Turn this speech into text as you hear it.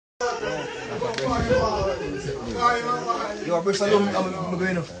Yo, breast alone, I'm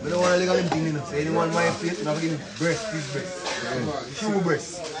going enough. I don't want to leg on thing enough. So anyone my plate, I'm going to give me breast, big breast. Few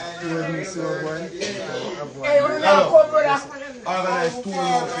breasts. Hey, Organize 2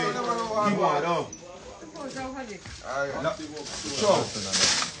 more feet. Keep on down. Sure.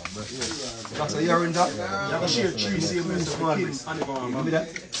 That's a year in that. You have to share 3 same small breasts. Give me that.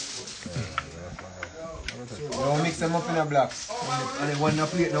 don't mix them up in a blocks. And then one in a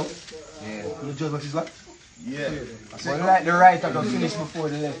plate now. Yeah. You judge what is what? Yeah. But like the right, I can finish before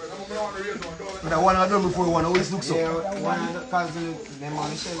the left. But that one I done before one always looks up. Yeah, one of the cancel them on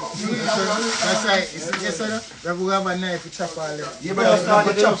the shelf. That's right. Yes, sir. We have a knife to chop all them. Yeah, but you start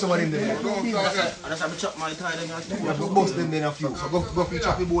to chop some of them there. I just have to chop my tie then. You have to bust them then a few. So go for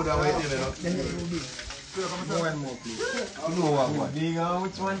chop the board and wait there. One more, please. You know what one?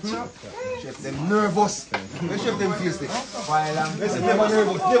 Which one chop? Chef them nervous. They chef them face there. File and Listen, never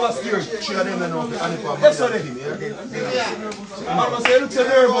nervous, never scared. 3 of them then off the animal. That's what they do. Man must say, look so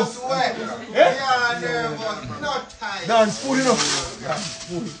nervous. Yeah, nervous. Not tired. Dance full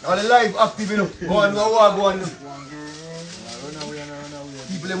enough. All the live active enough. Go on, go on.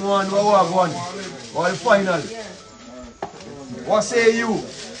 People them want to go on. All the final. What say you?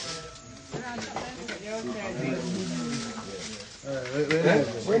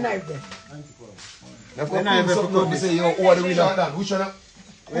 We're knife there. When I ever cook this, say, yo, who are the winner? Which one?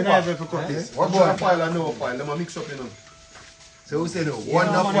 When I ever cook this. What about a file and no file? Let me mix up, you know. So who say no? One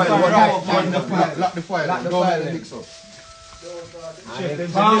the file, one the file. Lock the file. Lock the file and mix up.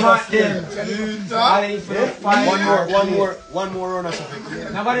 One more run or something.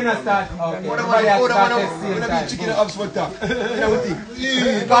 nobody not start. Okay. What Nobody about has started at the same the time. chicken and abs for top? What do you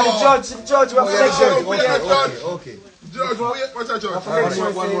think? But the judge was selection. Okay. Judge, what's that, Judge?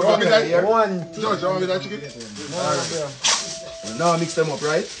 One more. Want me that? One, two. Judge, you want me that chicken? Now mix them up,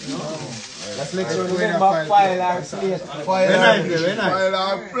 right? Let's make sure remember file or plate. File File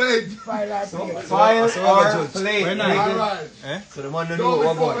our plate. File or plate. So the man don't know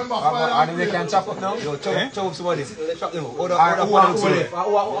what going. Are they can chop up now? Yo, chop up somebody. Chop them up. Order How one much left?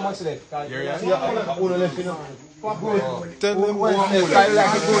 How much left? Order left, you know. Tell them one like it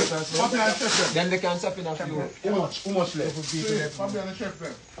good. Then they can chop in a few. How much left? Probably on the chef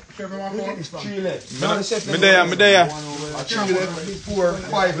there. Chef, you want 3 left. No, the chef. Me there. 3 left. 4,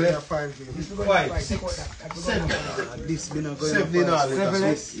 5 left. 5, 6, 7. This been a going 7 in all. 7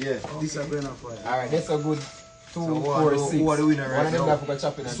 left? Yeah. This is going up for Alright, that's a good 2, 4, 6. Who are the winner One right of them now? got to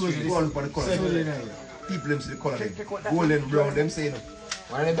chop in a So tree. you go on for the color. People them see the color. Golden brown, them say no.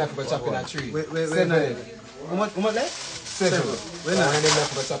 One of them got to chop in a tree. Wait. 7 left. How much left? 7. One of them got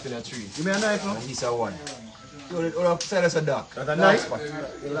to chop in a tree. Give me a knife now. And this are 1. Or side us a dark. That's a nice spot.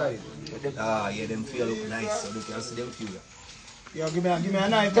 Ah, yeah, them feel look nice. So you can see them feel. Yo, give me a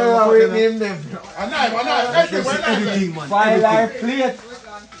knife. Tell her we name them. A knife. Everything, man. File or plate.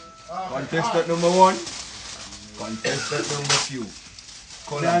 Contestant number 1. Contestant number 2.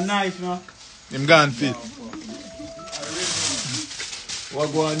 Colors. knife now. Him gone fit.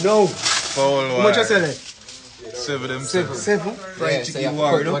 What going now? Foul How much you wire. sell it? 7 them. 7. Fried chicken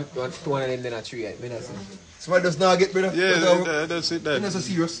war, no? One of them in a tree. Somebody does not get better. Yeah, that's it. That's so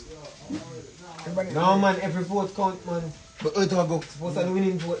serious. No man, every vote count man. But how it go? Suppose I'm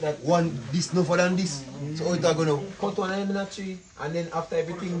winning vote that One, this, no for than this. So how it go now? cut one of them in a tree and then after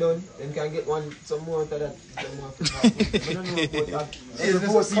everything done, then can get some more after that. Some more after that. I don't know but every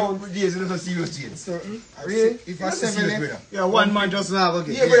vote count. Yes, it's so serious, Jane. Really? If I That's 7 serious, left, brother. yeah, one man just now go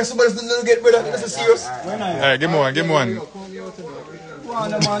get. Yeah, brother, somebody doesn't get better. That's so serious. Alright, give me one.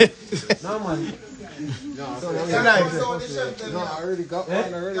 No man. The knife. No, I already got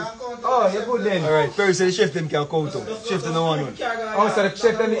one already. Oh, you good then. Alright, first the chef them can count out. Chef them the one. Oh, so the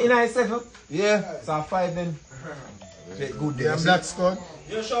chef them in I 7? Yeah. So 5 then. Good day. Yeah, black stone.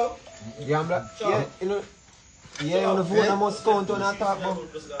 Yeah, I'm black. Yeah, you know. Yeah, on the vote I must count on that talk about.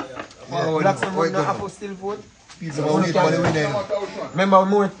 Black someone not have still vote. Pizza for the winner. Remember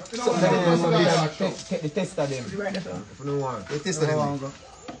more something else so they can take the test of them. If you don't want. They tested them.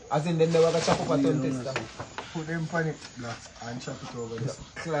 As in then they were going to chop up a ton tester. Put them panic blocks and chop it over this.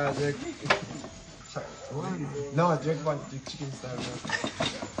 Classic. No, Drake want the chicken style.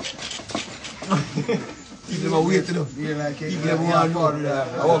 People them are waiting up. Yeah, like it. People them want to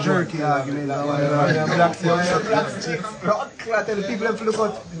know. Jerky argument. Black chicks. Tell the people them to look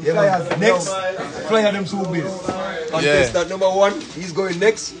out. Yeah, next, flyer them so big. Contestant number 1, he's going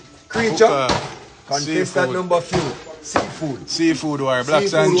next. Creature. Contestant Seafood. number 2, seafood. Seafood wire.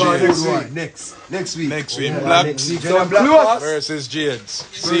 Blacks Seafood and war Jades. next week. Next week. Black Jenna Black Pass versus Jades.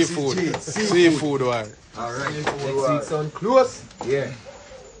 versus Seafood. Jades. Seafood wire. Alright. Next week's on close. Yeah.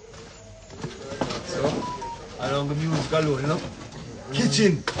 Along the music alone, you know?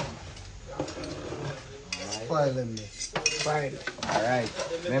 Kitchen. File them there. File. Alright.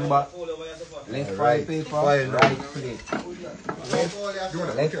 Remember, left file paper, right plate. Left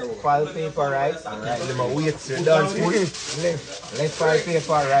file paper, right, and right. Remember, wait, sit down, spoon. Left file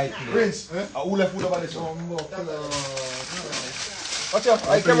paper, right plate. Prince, who left food over this one? Watch out,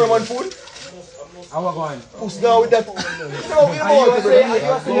 I cameraman food. How are going? Push down with that. No, we Are you want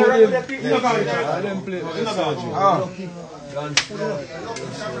saying you're right with the plate?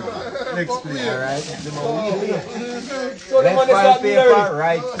 next plate. Alright. Left file paper,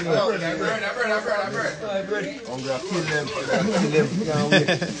 right plate. Hungry, kill them. Can't wait.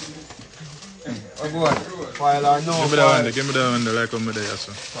 Oh, go on. File or no file? Give me that one, like on me there,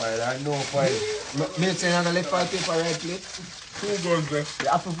 so. File or no file? Mate, saying I'm going to left file paper, right plate? 2 guns there. You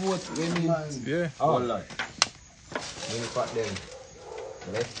have to vote. Yeah. Oh, Lord. Let me put them.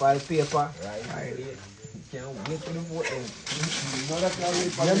 Left file paper, right plate. Can't wait for the vote then.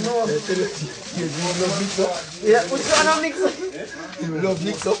 You know. Yeah, what's going on mix up? You love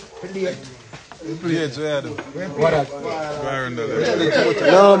mix up? Plates, where do? What that? Where on the left?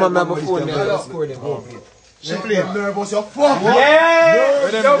 No, man, I'm a phone there. I'll score them. She played nervous, you fuck. Yeah!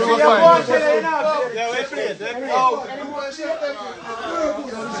 Don't be a phone.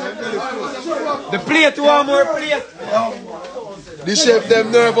 The plate, one more plate. The chef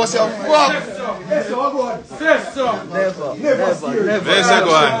them nervous, you fuck. Where's that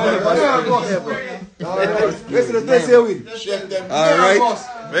going? Alright.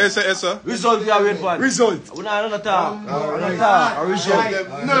 Where's that, sir? Result you are waiting for. Result. We not on the talk. On the talk. A result.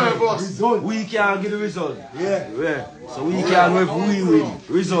 Nervous. We can't get the result. Yeah. So we can't wait for we win.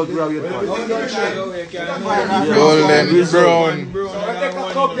 Result we are waiting for. Golden brown.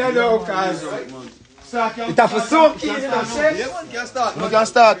 It has to soak in, you know, chef. You can start. You can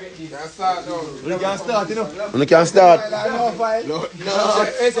start, you know. You can start.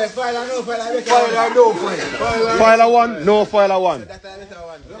 File 1, no file 1.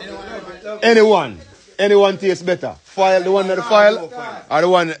 Anyone tastes better. File the one that the file or the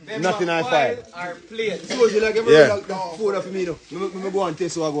one nothing I file. Our plate. Yeah. Food for me, though. Let me go and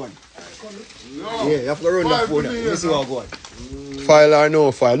taste what I go on. Yeah, you have to run that food. Let me see what I go on. File or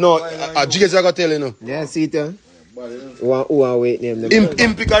no file. No, Jiggers I got tell you know. Yeah, see it, who and wait name them.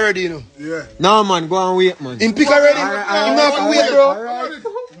 Him pick already, you know. Yeah. No, man, go and wait, man. Him pick already. Him not have to wait,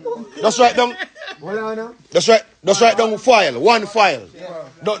 bro. Just write down. Hold on now. Just write down file. One file.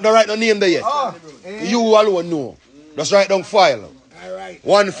 Don't write no name there yet. You alone know. Just write down file.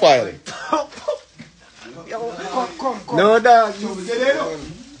 One file. No, dog.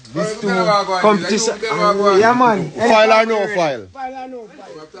 This two competition. Yeah, man. File or no file?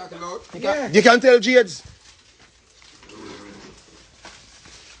 You can tell Jades.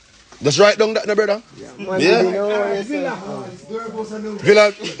 Just write down that, no, brother. Yeah.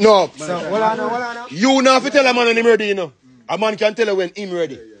 Villa, no. Hold on now. You not have to tell a man when him ready, you know. A man can tell you when him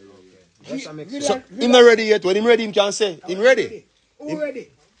ready. So, him not ready yet. When him ready, him can say, him ready. Who ready?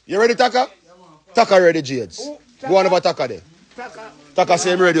 You ready, Taka? Taka ready, Jades. Go on over Taka there. Taka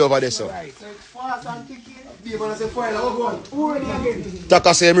say him ready over there, so. Who ready again?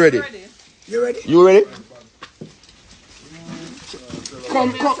 Taka say him ready. You ready? You ready?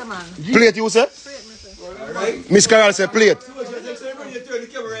 Come. Plate you say? Miss Carol say plate.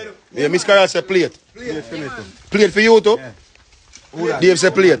 Yeah, Miss Carol say plate. Plate for you too? Dave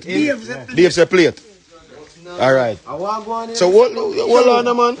say plate. Dave say plate. Alright. So what on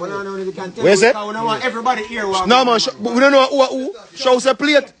man? Where's it? Everybody here. No man, we don't know who. Show say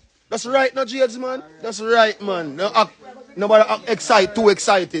plate. That's right, no Jades man. That's right, man. Nobody act too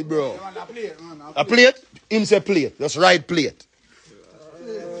excited, bro. A plate? Him say plate. That's right, plate.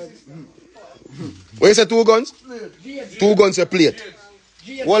 What you say 2 guns? 2 guns a plate.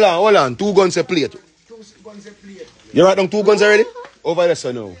 Hold on. 2 guns a plate. You write down 2 guns already? Over there,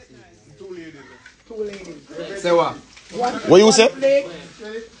 so now. 2 ladies. Say what? What you say?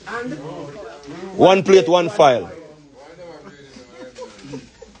 And 1 plate, 1 file.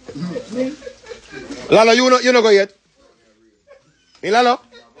 Lalo, you not go yet? Hey, Lalo?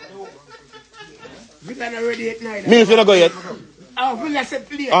 Villa not ready at night. Milf, you not go yet? Oh, Villa said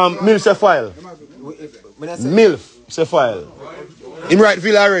play. Milf say file. Milf say file. Him write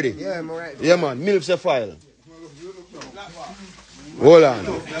Villa already? Yeah, I'm alright. Yeah, man. Milf say file. Hold on.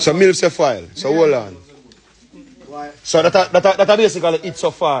 So Milf say file. So hold on. So that basically it so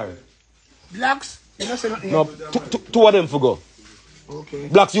far. Blacks? You don't say nothing. No, 2 of them for go. Okay.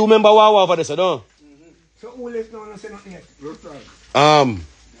 Blacks, you remember Wawa over there, so don't? So who left now? Don't say nothing yet.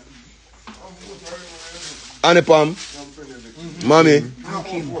 Anipam. Mommy.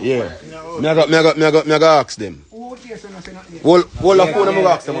 Yeah. Me I go ask them. Hold the phone and I go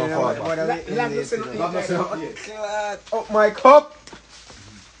ask them. Up my cup.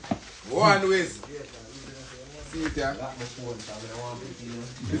 One ways. See it here.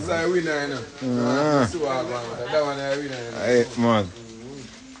 This is a winner, you know. That one is a winner, you know. Hey, man.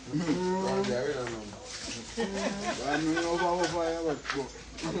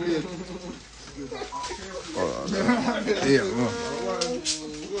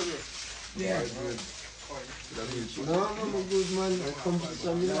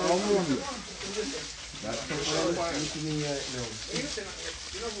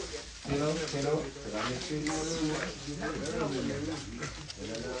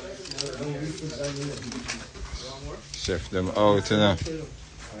 Chef them out, you know.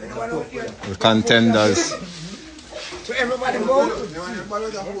 The contenders. So everybody vote?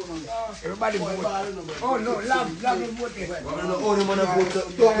 Everybody vote. Oh no, love will vote. All the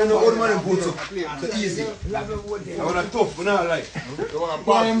man vote so easy. Love will vote. I want a tough, but not like.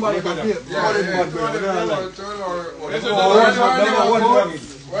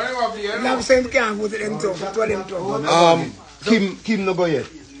 Love same can't vote them tough. That's what them tough. Kim no go yet.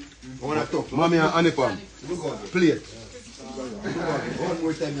 I want a tough. Mommy and Anipam. Plate. One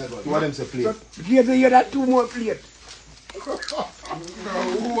more time you go. Two of them say plate. Here to hear that 2 more plate.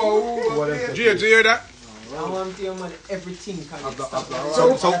 Jay, do you hear that? I want to man everything can get stopped.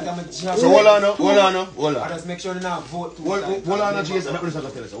 So hold on. I just make sure they not vote. Hold on, Jason. I'm not going to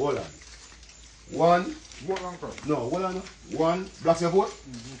tell us. Hold on. One. No, hold on. One. Blacks your vote.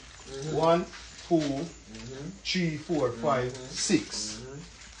 1, 2, 3, 4, 5, 6,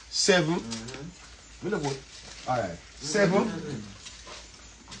 7. We don't vote. Alright. 7.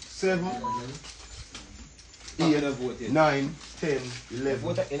 8, 9, 10,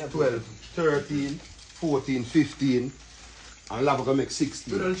 11, 12, 13, 14, 15. And Lava can make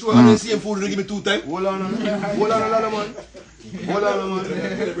 16. You sure the same food you give me 2 times? Hold on, man. Hold on, man.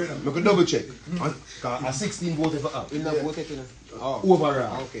 I can double check. A 16 voted for up. You not voted, you know. Oh.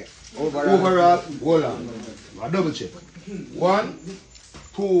 Overall. Okay. Overall, hold on. I double check. 1,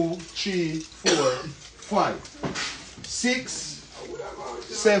 2, 3, 4, 5, 6,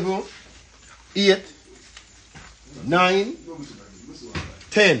 7, 8, 9,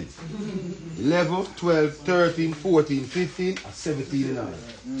 10, 11, 12, 13, 14, 15, and 17 in all.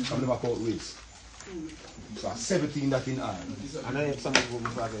 I've never caught weights. So 17 that in all. And I have something for my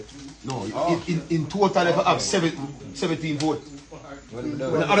private. No, in total I have 17 votes. When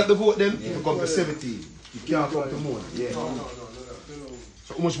I add up the vote them, it come to 17. You can't come to more. Yeah.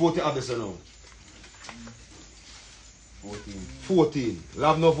 So how much vote you have this now? 14. You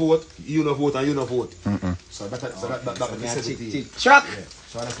have no vote, you no vote, and you no vote. So that would be 17. Chuck! Yeah.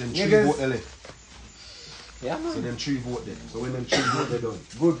 So that's them 3 vote left. Yeah, man. So them 3 vote then. So when them 3 vote they done.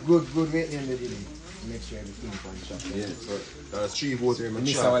 Good wait in the day. Make sure everything can shop. Yeah. So that's 3 votes in my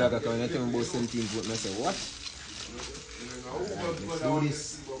Miss chat. Awala got when I tell me about 17 vote, I say, what? Let's do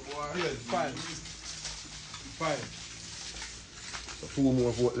this. 5. So 4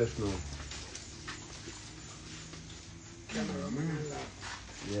 more vote left now.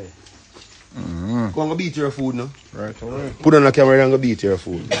 Yeah. Go and go beat your food now. Right. Put on the camera and go beat your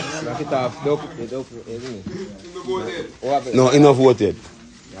food. Knock it off. Dope, isn't it? No, enough voted.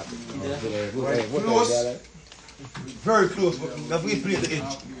 Very close, but don't forget play at the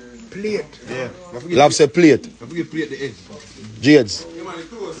edge. Plate. Yeah. Love said plate. Don't forget play at the edge. Jades.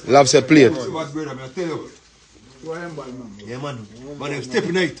 Love said plate. So what, brother, man, I tell you. Yeah, man. Man, I'm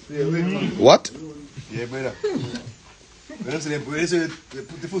stepping out. What? Yeah, brother. When they say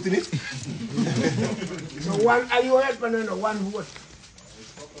put the foot in it. So one, are you helping or no? 1 vote?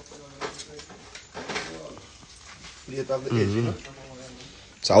 Play it off the edge, you know.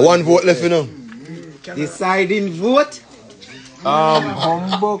 So 1 vote left, you know. Deciding vote.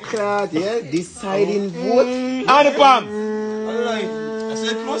 Humble card, yeah. Deciding vote. Anipam! I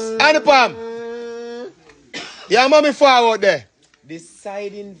said close. Anipam! Yeah, mommy forward there.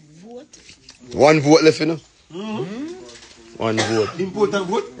 Deciding vote. 1 vote left, you know. 1 vote. Important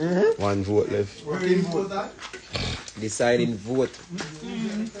vote. 1 vote left. Deciding vote.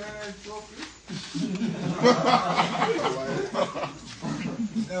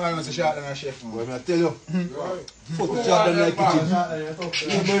 No one wants a shot on our chef. Well, I tell you. Fuck the shot in the kitchen.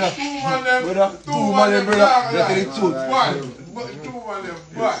 Yeah, brother. 2 man, brother. That's the truth. 2 man,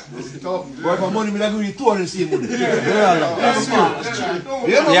 but. Boy, for money, me like you 200 same money.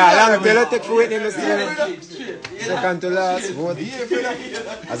 Yeah, long tell you take for waiting to see. Second to last vote.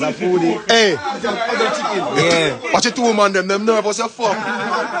 As a foodie. Hey, Yeah. watch it 2 man them nervous as fuck.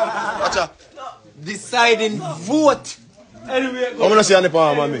 Watch out. Deciding vote. I'm gonna say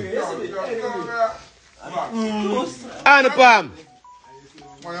Anipam, mommy. Anupam.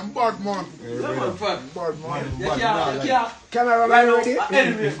 Man, I'm bad, man. Bad, man. Cameraman ready?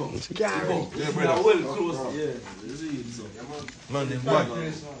 Man, them bad.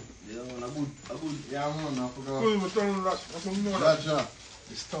 Yeah, man, I forgot. That's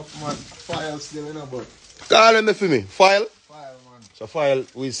it's tough, man. File still in a but. Call them for me. File. File, man. So file,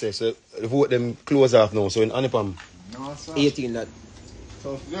 we say, so vote them close off now. So in Anupam. No, sir. 18 that.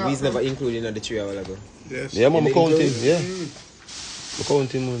 Tough. Yeah. We's never included in the 3 hours ago. Yes. Yeah, man, I'm counting. Yeah. I'm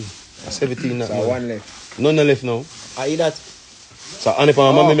counting, man. 17 that, So man. 1 left. None left now. I eat that. So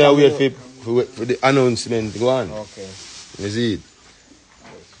Anupam, Oh, I wait coming for the announcement. Go on. Okay. You see it?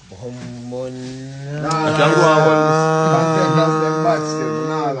 Bombon. Can go on one. Contenders, them bad still.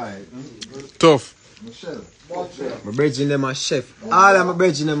 Nah, like. Tough. Michelle. My brethren them a chef. All of my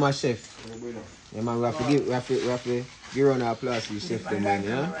brethren them a chef. Yeah, man, we have to give round of applause to the chef them, man,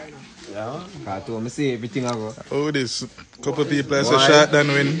 yeah? Yeah. Because I told me say everything I go. Oh, this couple people has a shot done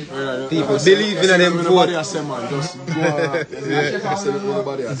win. People believe in them vote. Just go on. Just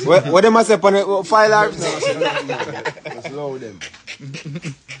What them a say on the file art? Just allow them.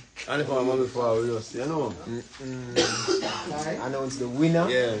 Anupam, I'm before we just, you know. Announce the winner.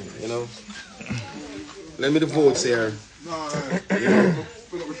 Yeah, you know. Let me the votes here.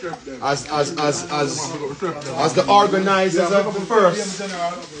 As the organizers of the first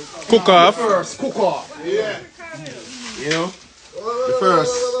Cook off. cook off. Yeah. You know? The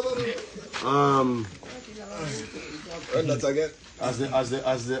first That's again. as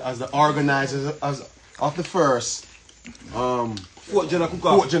the organizers of the first Fort Genna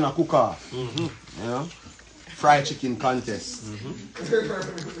cook off. You know? Fried chicken contest.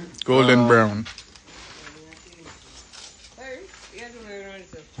 Golden brown.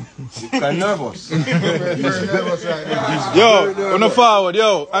 You kind nervous. Nervous right now. Yo, on the forward,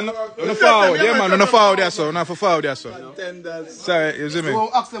 yo. On the forward, yeah man, on the forward there, so. Not for forward there, so. Sorry, you see me? You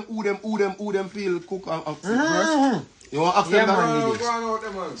want to ask them who them feel cook first? You want to ask them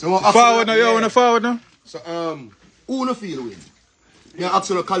that? So you want to ask Forward them now, yo, on the forward now. So who no feel win? You ask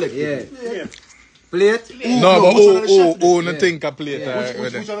the collective. Yeah. Plate. No, but which one of the chef who no think a plate.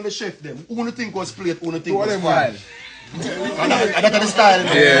 Which one of the chef them? Who no think was plate? Who no think was file? That's the style.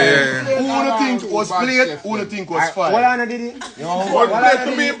 Yeah. Who no think was plate? Who no think was file? What I did it? What plate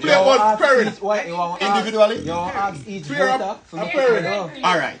to me, plate was parent. Individually? You want to ask each voter for me to know.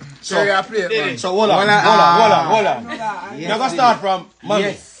 All right. So Plate, so hold on. You're gonna start from Mami.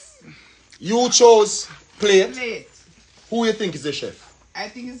 Yes. You chose plate. Who you think is the chef? I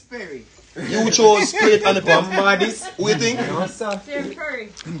think it's Perry. You chose plate and the pump. Who you think? Steph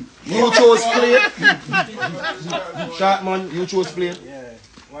Curry. You chose plate. Sharpman, you chose plate. Yeah,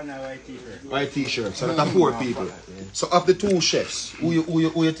 one white t-shirt. White t-shirt. So that's 4 people. So of the 2 chefs, who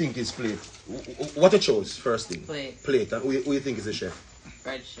you think is plate? What you chose first thing? Plate. Plate. And who you think is the chef?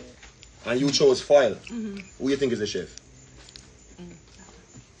 Red shirt. And you chose foil. Who you think is the chef?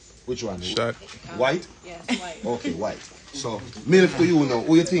 Which one? Shot. White? Yes, white. Okay, white. So milk to you now.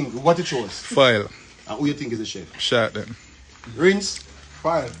 Who you think? What you chose? File. And who you think is the chef? Shot then. Rinse.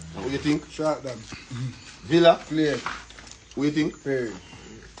 file, And who you think? shot them. Villa. Plate, Who you think? Perry.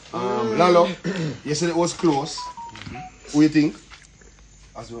 Lalo. You said it was close. Who you think?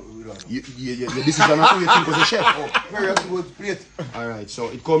 Your decision on who you think was the chef. Oh, Perry has to go to plate. Alright, so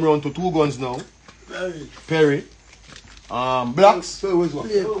it come round to 2 guns now. Perry. Blacks.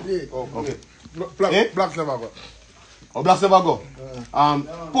 Plate. Oh, okay. Blacks never go. Oh, Blacks never go.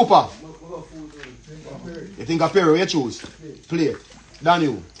 Poopa. You think of Perry, what you choose? Plate.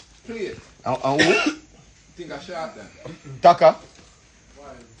 Daniel. Plate. And who? Think I shot them. Taka.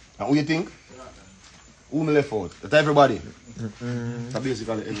 And who you think? Who me left out? That's everybody. So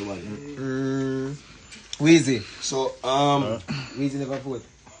basically everybody. Wheezy. So Wheezy never vote.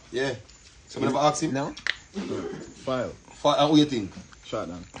 yeah. So I never ask him. No? File, And who you think? shot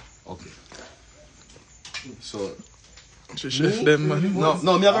them. Okay. So Chef them man.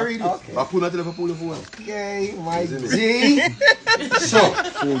 no, me have to read it. Okay. I put my telephone, pull the phone. Okay, my G. So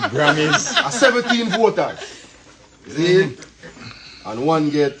a 17 voters. See? And one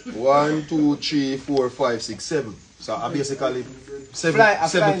get 1, 2, 3, 4, 5, 6, 7. So I basically I'm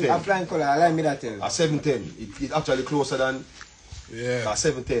 7-10. flying color. I like me that tell. A 7-10. It actually closer than Yeah.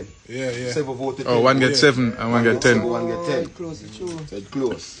 7-10. Yeah. 7 voted. Oh, 1 get 7 and 1 get 10. 1 get 10. Close to true. So it's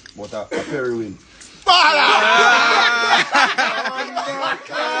close. But a Perry win. So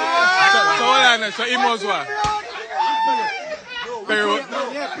hold on, so he must what?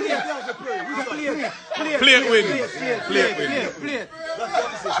 Plate win. Plate win.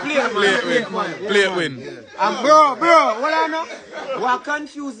 Play it win. Bro, what I know? What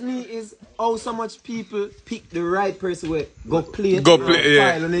confused me is how so much people pick the right person with go play.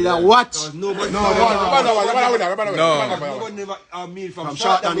 Yeah. Watch. Nobody never meal from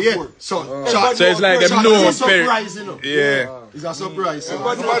Shortland yet. So it's like them know Perry. Surprise, you know. Yeah. It's a surprise.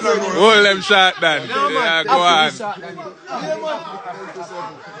 Hold them shot then. Yeah, go on.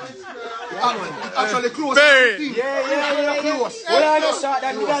 Actually close. Perry. Yeah. Close. What I know,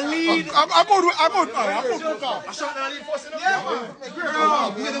 Shortland with a lead. I shot the lead first.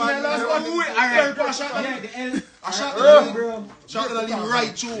 Shot the lead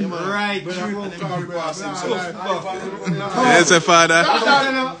right through. Right through. Yes, father.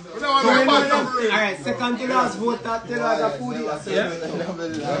 Alright, second to last vote that tell us a foodie.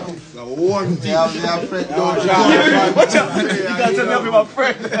 One team. Watch out. You can't tell me I'm my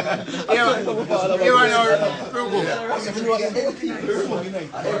friend.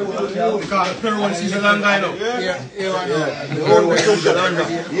 Everyone sees a long guy now.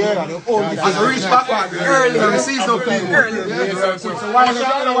 As a reach back early, the season early. So why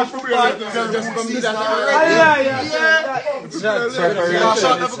shot and watch football? Just come to that.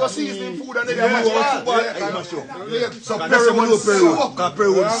 Shot never go season food and they watch football. So Perry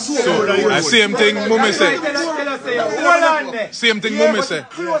won so. Same thing Mummy say. Same thing Mummy say.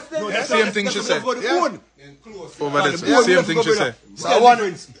 Same thing she said. Over there, same thing she said. So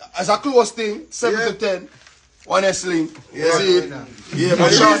one, as a close thing, 7-10. One S-link. You see it? Yeah,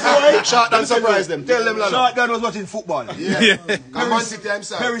 but short and surprise them. Tell them, Lala. Shortland was watching football. Yeah. Come on, City, I'm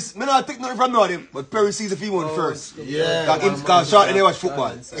sorry. Perry, me not take nothing from none of them, but Perry sees if he won first. Yeah. Because Shortland they watch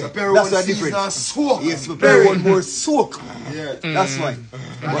football. So Perry That's won the season difference. and soak. Yes, but Perry won more soak. Yeah. That's why.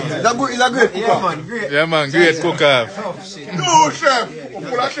 It's a great cooker. Yeah, man, great cook off. No, chef.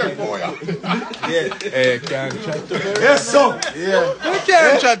 Pull a chef for you. Hey, can't chat to Yes, sir. You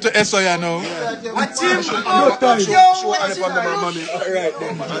can't chat to Esoya now. Show and from them and mommy. Right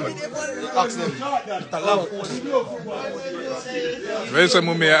then. Ask them. Well, some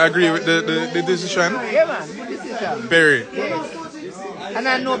Mummy, I agree with the decision. Yeah, man, good decision. Perry. Yes. And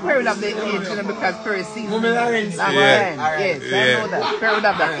I know Perry will have the edge, you know, because Perry sees me. Yeah. Yes, I know that. Perry will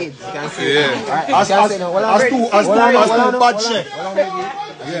have the edge. Yeah. As two bad chef.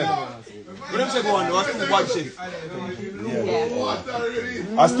 Yeah. What them say go on? As two bad chef.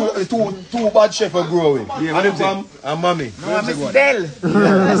 As two bad chef are growing. Yeah, and them and mommy. No, I'm Miss Dell.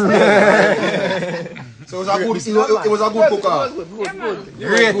 So it was a good cooker.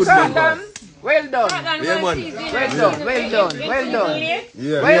 Great. Well done. Yeah, man. Well done.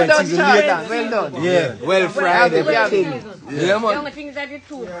 Yeah. Well done, Shortland. Well done. Yeah. Well fried everything. Yeah, The man. only thing is that you're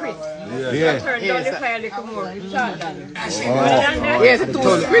too crisp. Yeah. Turn down the fire a little more. Shortland. Yes, too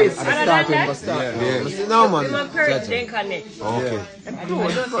crisp. Other than that, No, man. my parents didn't connect. Okay.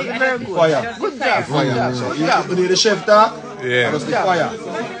 Very good. Fire. Good job. You do the chef talk. Yeah. Just the fire.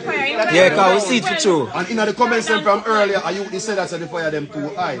 Yeah, because we see it for true. And in the comments them from earlier, they said that the fire them too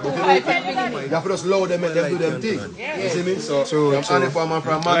high. But you have to just load them and them do them thing. You see me? So I'm only for man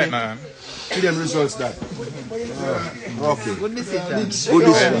from Right, money. man. See them results that. Okay. Good decision. Good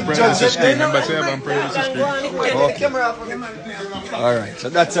decision. Remember, say I'm Perry. Alright, so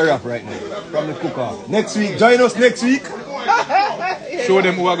that's a wrap right now. From the cook-off. Next week, join us next week. Show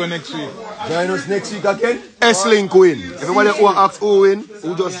them who are going next week. Join us next week again. S-Link win. Everybody who asks who win,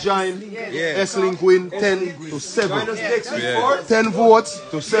 who just join, S-Link win 10-7. Yeah. 10 votes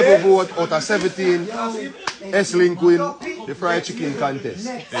to 7 votes out of 17. S-Link win the fried chicken contest.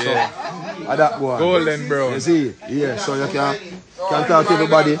 Yeah. So, that one. Golden, bro. You see? Yeah, so you can talk to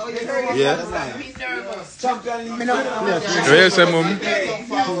everybody. Yeah. Where is the Mum?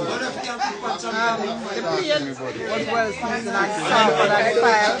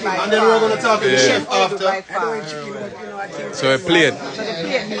 And then we're going to talk to the chef after. So a plate.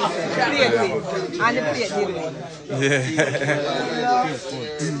 And the plate did win. Yeah.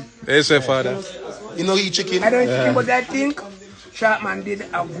 Where's your father? You know, eat chicken. I don't think, but I think Sharpman did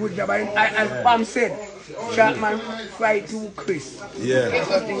a good job. As Pam said, Sharpman fried too crisp. Yeah.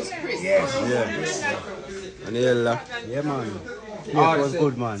 Yes. Yeah, man. Yeah, it was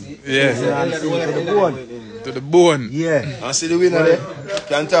good, man. Yeah. To the bone. To the bone. Yeah. I see the winner there.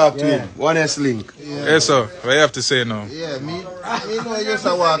 Can talk to him. One S-Link. Yes, sir. What you have to say now? Yeah, me know just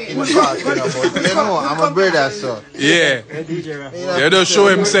a walk in the park, you know, but you know, I'm a brother, so. Yeah. You just show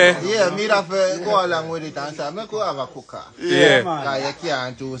him, say. Yeah, me have to go along with it and say, I could have a cooker. Yeah. Because you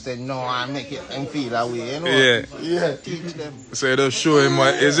can't do say, no, I make them feel away, you know. Yeah. Teach them. So you just show him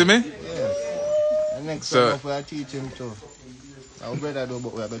what, is it me? The next So- one, I teach him too. Our brother do,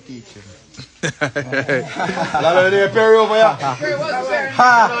 but we are going to teach him. Lalo, you Perry over here? Perry, what's the Perry?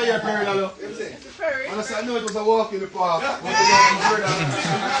 Ha! No, yeah, Perry, Lalo. Perry? I know it was a walk in the park. What's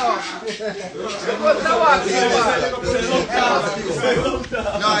the walk in the park?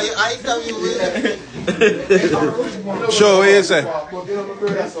 No, I interview with Sure, what you say?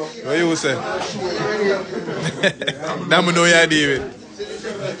 What you say? Now I know you deal with.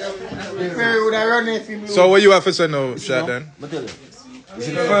 Perry would have run if he So what you have to say now, Shotgun? This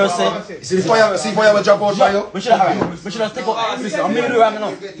is the first set. See the fire will drop out by you? We should have take out. Listen, I'm going to do right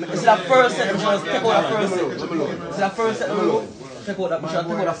now. This is the first set. We should have take out the first set. This is the first set. Take out that. We should have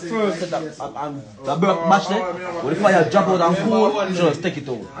take out the first set. And the block match there. When the fire drop out and cool, we should have take it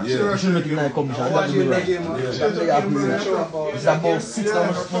out. Yeah. We should make it like competition. That's the way. It's about 6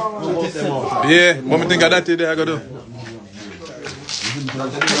 hours. Yeah, what me think of that today I gotta do?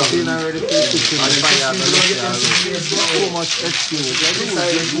 so much excuse.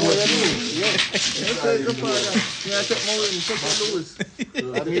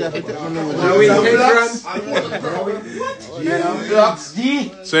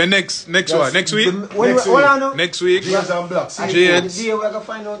 So next one, next week? Next week? Jades,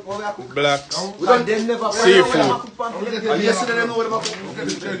 blacks, seafood. Yesterday they know what about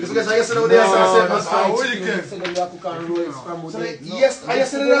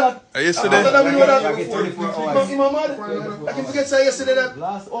yesterday that. Yesterday? I can forget say yesterday that.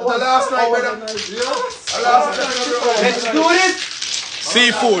 Last night, brother. Let's do it.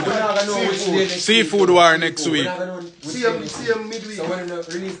 Seafood war next week. See him midweek.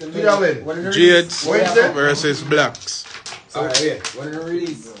 Jades versus blacks. Alright, yeah. When the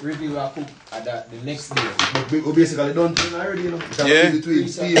review I cook at the next day. But we basically done thing already, you know. Yeah. Between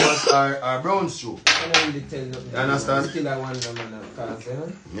Steve and our brown stew. I don't really tell them. You understand? Still I want them on the cars, you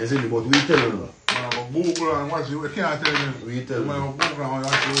know? Yes, but we tell them. We can't tell them. We tell them. Them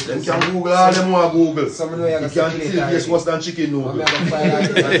Them can Google all them want Google. Some know you You can can't tell yes what's than chicken I'm noodle. going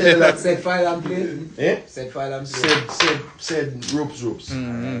to set file and play. Eh? Set file and play. Said ropes. You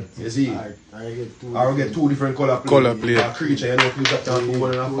see? I get two. I will get two different color plate. A creature, you know, if you got to go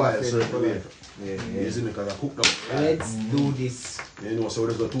one and a fire certain way. You see me, because I cooked up. Let's do this. You know, so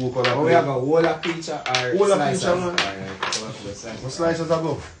there's the two color We have a whole creature or whole slices. creature, man. What slices I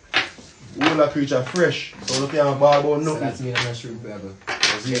go? Whole creature fresh. So you can't bar about So nothing. that's me and my shrimp we are going to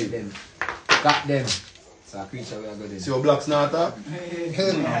get them. Got them. So a creature we are going to See how blacks not talk?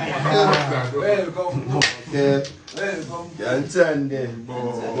 Welcome. Yeah. You understand then?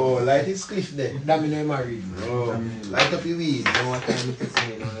 Oh, light is cliff there. That me no married. Oh, light up your weed. No what time you text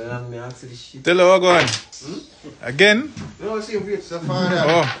me now. Long me ask this shit. Tell her what going. Again? You know, see if it's a father.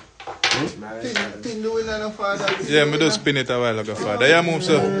 Oh, Thing doing on a father. yeah, me just spin it a while ago, father. Yeah, move,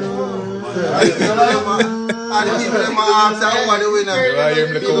 sir. And the people them ask how what the winner. Why you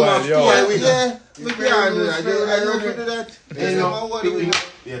look a while, yo. Yeah, we can't do that. I know to do that. They say, "Man, what the winner?"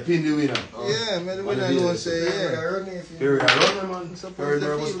 Yeah, pin the winner. Yeah, man, the winner know say, yeah. Here, I run the man.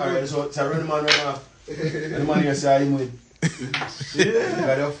 Here, was alright, so I run the man right now. And the man here say, I'm with. Yeah,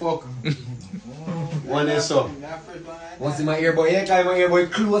 got the fuck. One is so. Once in my earboy, yeah, cause my earboy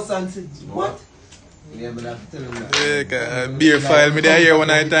close and said, what? Yeah, but I have to tell him that. Yeah, beer file me there here one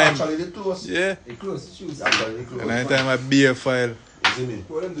night time. Actually, they close. Yeah, They close the shoes. Actually, they close. one night time a beer file. You see me?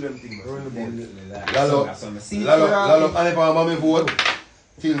 Lalo, See, Lalo, and if I'm on board,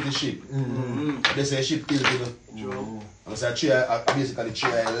 filthy ship. They say ship filthy. I say basically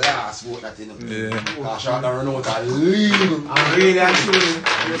try last vote that, you know. Yeah. Cause shot and run out and leave. I'm really and truly.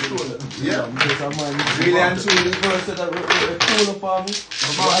 Yeah. Really and truly. First set of cool up on me.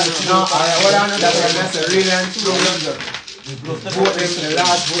 No, what I know that I say really and truly. Vote them for the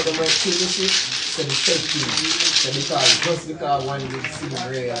last vote them went kill the shit. So the safety. So just because one will see the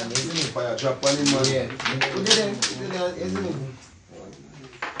ray and isn't it? Fire drop on him, man. Yeah. Who did it? Isn't it?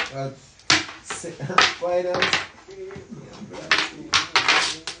 Why else?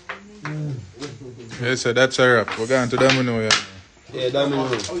 Yeah, so that's a wrap. We're going to Domino, yeah. Yeah, that me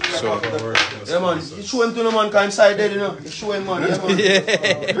know. So, Yeah, man. You show him to the man, cause inside there, you know. You show him, man. Yeah, man.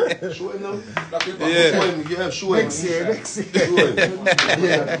 yeah. Show him now. Yeah. Show him. Yeah, show him. Next year. Show him.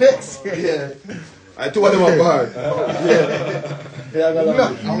 Yeah. I told him apart. Yeah. Yeah, I got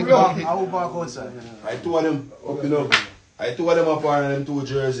I will back outside. I told him up, you know. I told them apart and them two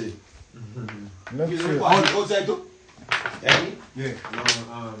jersey. Outside too? Yeah. Yeah.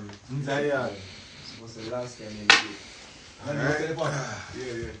 Inside, yeah. What's the last game you did? Yeah.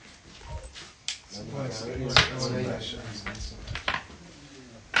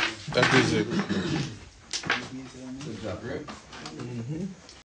 that is it. Good job, right?